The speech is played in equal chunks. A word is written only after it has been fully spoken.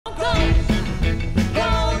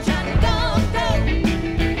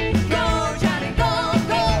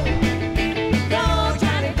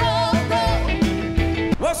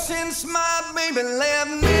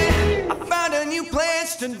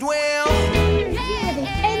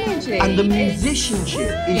And the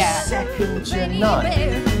musicianship is second to none.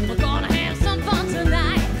 We're gonna have some fun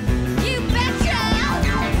tonight. You betcha.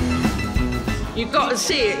 You've got to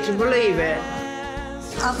see it to believe it.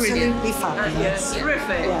 Absolutely fabulous.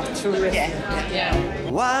 Terrific. Yeah, terrific. Yeah.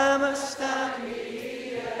 Why must I?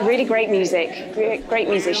 Really great music, great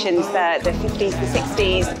musicians, the 50s, the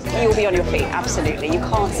 60s. You'll be on your feet, absolutely. You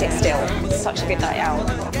can't sit still. It's such a good night out.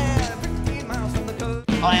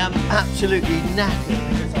 I am absolutely knackered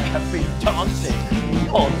because I have been dancing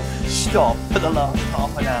non-stop for the last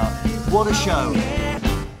half an hour. What a show.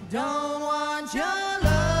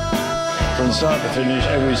 From start to finish,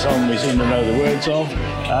 every song we seem to know the words of,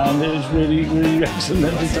 and it was really, really excellent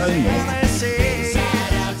entertainment.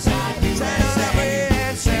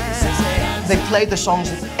 They play the songs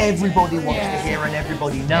that everybody wants to hear and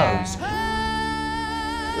everybody knows.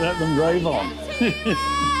 Let them rave on.